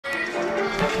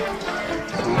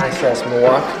Nice ass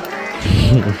Milwaukee.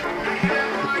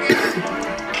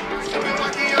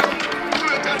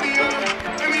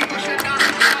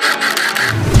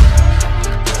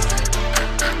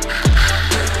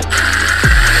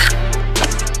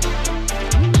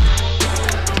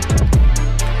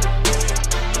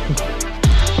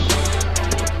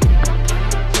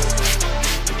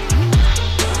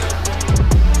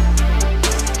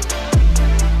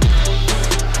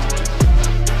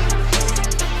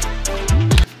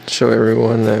 Show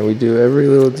everyone that we do every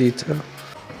little detail.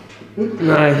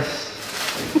 Nice.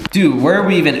 Dude, where are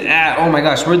we even at? Oh my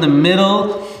gosh, we're in the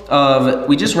middle of,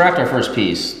 we just wrapped our first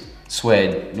piece.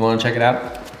 Suede, you wanna check it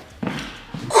out?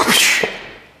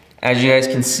 As you guys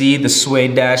can see, the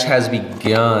suede dash has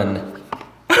begun.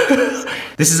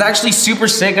 This is actually super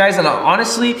sick, guys, and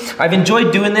honestly, I've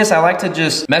enjoyed doing this. I like to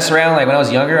just mess around. Like when I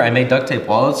was younger, I made duct tape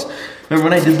wallets. Remember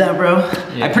when I did that, bro?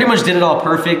 Yeah. I pretty much did it all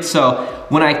perfect, so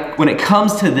when it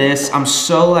comes to this, I'm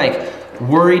so like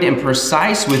worried and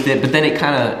precise with it, but then it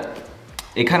kind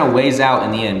of weighs out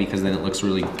in the end because then it looks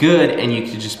really good and you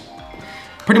can just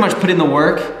pretty much put in the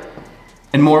work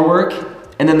and more work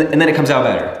and then it comes out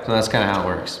better. So that's kind of how it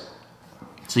works.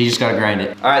 So you just gotta grind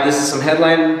it. All right, this is some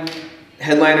headliner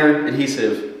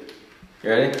adhesive. You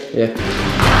ready? Yeah.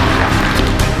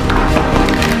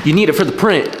 You need it for the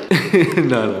print.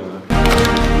 No.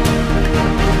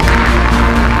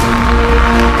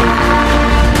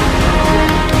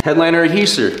 Headliner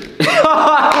adhesive.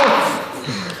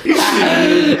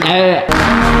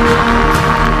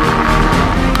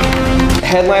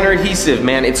 Headliner adhesive,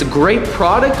 man. It's a great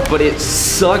product, but it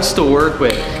sucks to work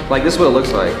with. Like, this is what it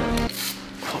looks like.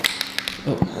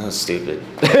 Oh, that was stupid.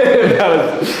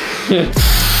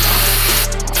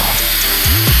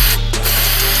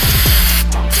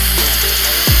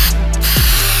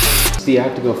 See, I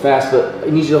have to go fast, but I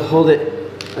need you to hold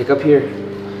it like up here.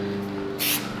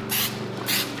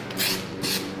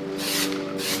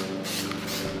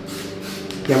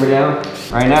 Camera down.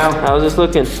 Right now. How's this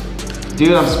looking?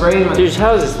 Dude, I'm spraying my... Dude,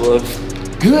 how does this look?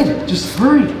 Good, just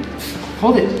hurry.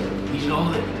 Hold it. I need you to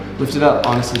hold it. Lift it up,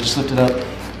 honestly, just lift it up.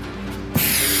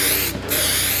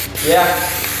 Yeah.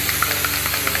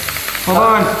 Hold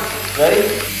on. Ready?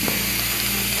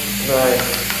 Right.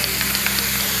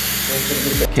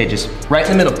 Okay, just right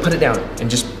in the middle, put it down. And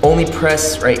just only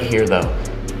press right here though.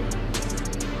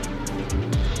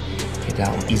 Okay, that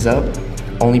one, ease up.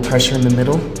 Only pressure in the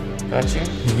middle. Got you. And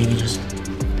then maybe just,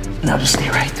 now just stay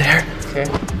right there. Okay.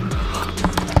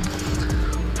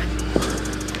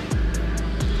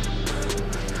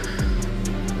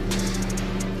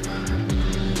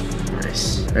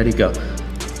 Nice. Ready, go.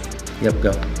 Yep,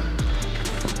 go.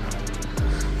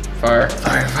 Fire.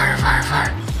 Fire, fire, fire,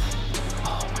 fire.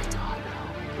 Oh my God.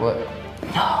 What?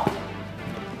 No.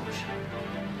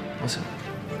 Listen.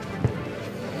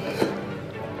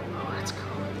 Oh, let's go.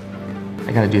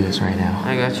 I gotta do this right now.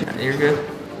 I got you. You're good?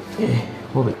 Yeah,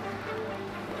 hold it.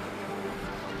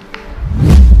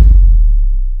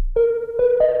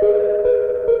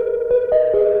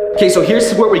 Okay, so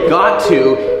here's where we got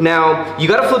to. Now, you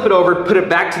gotta flip it over, put it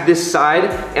back to this side,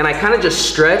 and I kinda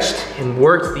just stretched and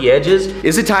worked the edges.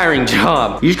 It's a tiring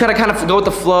job. You just gotta kind of go with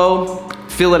the flow,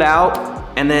 fill it out,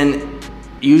 and then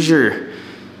use your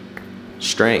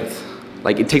strength.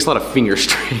 Like, it takes a lot of finger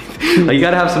strength. Like, you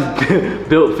gotta have some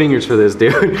built fingers for this,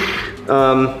 dude.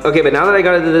 Okay, but now that I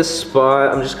got into this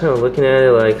spot, I'm just kind of looking at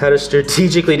it like how to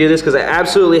strategically do this because I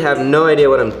absolutely have no idea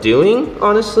what I'm doing,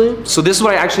 honestly. So this is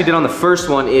what I actually did on the first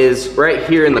one is right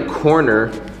here in the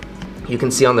corner, you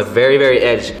can see on the very, very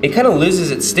edge, it kind of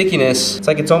loses its stickiness. It's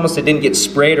like it didn't get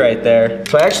sprayed right there.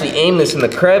 So I actually aim this in the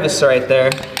crevice right there,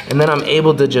 and then I'm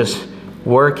able to just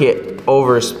work it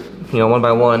over, you know, one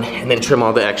by one, and then trim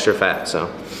all the extra fat. So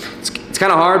it's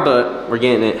kind of hard, but we're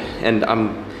getting it, and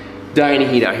I'm dying to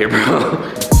heat out here, bro.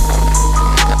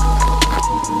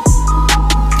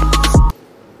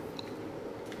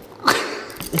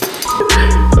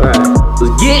 Alright,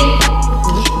 let's get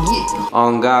it.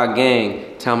 On God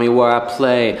gang, tell me where I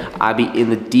play. I be in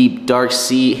the deep, dark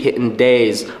sea, hitting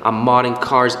days. I'm modding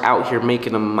cars out here,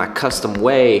 making them my custom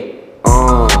way.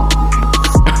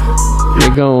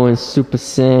 You're going Super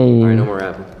Saiyan. Alright, no more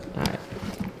rapping. Alright.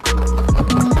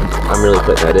 I'm really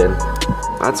putting that in.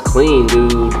 That's clean,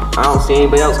 dude. I don't see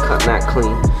anybody else cutting that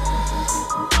clean.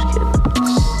 Just kidding.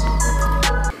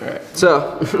 Alright.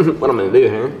 So, what I'm gonna do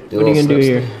here. What are you gonna do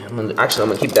here? I'm gonna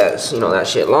keep that, you know, that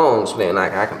shit long, so man,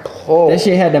 I can pull. That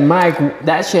shit had the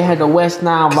that shit had the West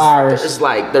Nile virus.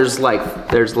 There's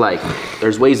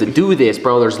ways to do this,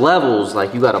 bro. There's levels.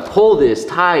 Like, you gotta pull this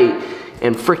tight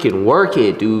and freaking work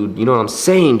it, dude. You know what I'm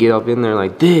saying? Get up in there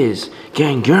like this.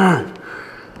 Gang, gang.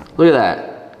 Look at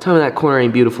that. Tell me that corner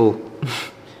ain't beautiful.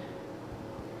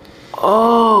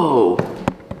 Oh.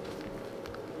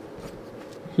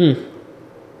 Dude,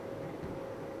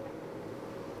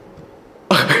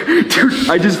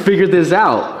 I just figured this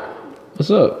out. What's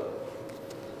up?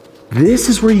 This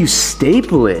is where you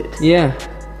staple it. Yeah.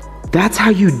 That's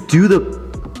how you do the...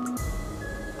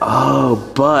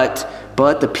 Oh, but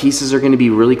the pieces are gonna be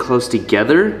really close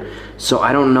together, so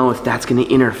I don't know if that's gonna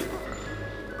interfere.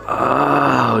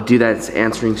 Oh, dude, that's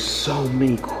answering so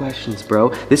many questions, bro.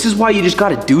 This is why you just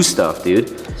gotta do stuff, dude.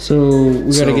 So,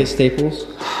 we gotta get staples?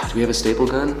 Do we have a staple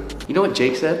gun? You know what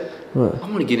Jake said? What? I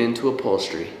wanna get into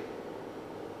upholstery.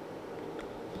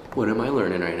 What am I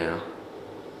learning right now?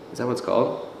 Is that what it's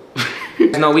called?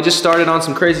 No, we just started on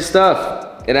some crazy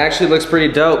stuff. It actually looks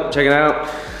pretty dope. Check it out.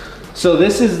 So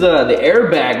this is the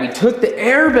airbag. We took the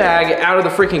airbag out of the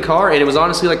freaking car, and it was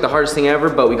honestly like the hardest thing ever,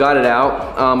 but we got it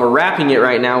out. We're wrapping it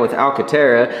right now with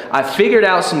Alcantara. I figured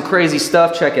out some crazy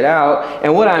stuff, check it out.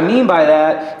 And what I mean by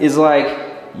that is like,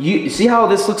 you see how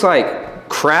this looks like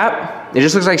crap? It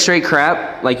just looks like straight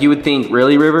crap. Like you would think,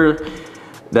 really, River?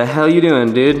 The hell you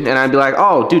doing, dude? And I'd be like,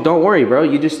 oh, dude, don't worry, bro.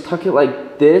 You just tuck it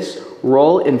like this,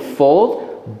 roll and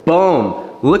fold, boom.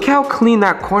 Look how clean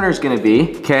that corner is gonna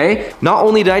be, okay? Not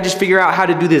only did I just figure out how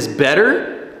to do this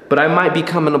better, but I might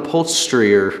become an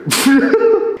upholsterer.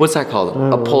 What's that called?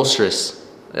 Upholsteress.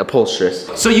 Upholsteress.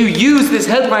 So you use this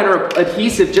headliner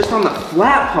adhesive just on the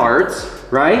flat parts,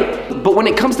 right? But when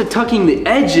it comes to tucking the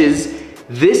edges,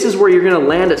 this is where you're gonna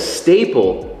land a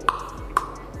staple.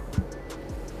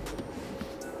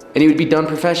 And it would be done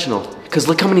professional. Cause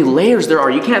look how many layers there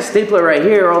are. You can't staple it right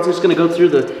here or else it's gonna go through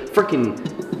the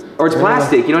frickin', or it's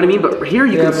plastic, you know what I mean? But here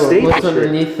you can staple it. What's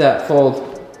underneath that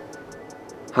fold?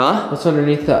 Huh? What's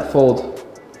underneath that fold?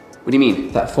 What do you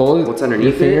mean? That fold? What's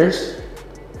underneath your it? fingers?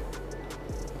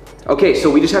 Okay, so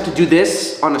we just have to do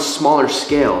this on a smaller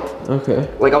scale. Okay.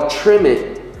 Like I'll trim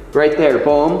it right there,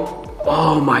 boom.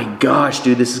 Oh my gosh,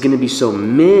 dude, this is gonna be so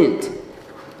mint.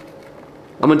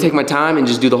 I'm gonna take my time and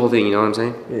just do the whole thing, you know what I'm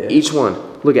saying? Yeah. Each one.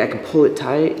 Look, I can pull it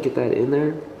tight, get that in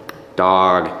there.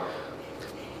 Dog.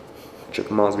 Trick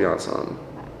reminds me on something.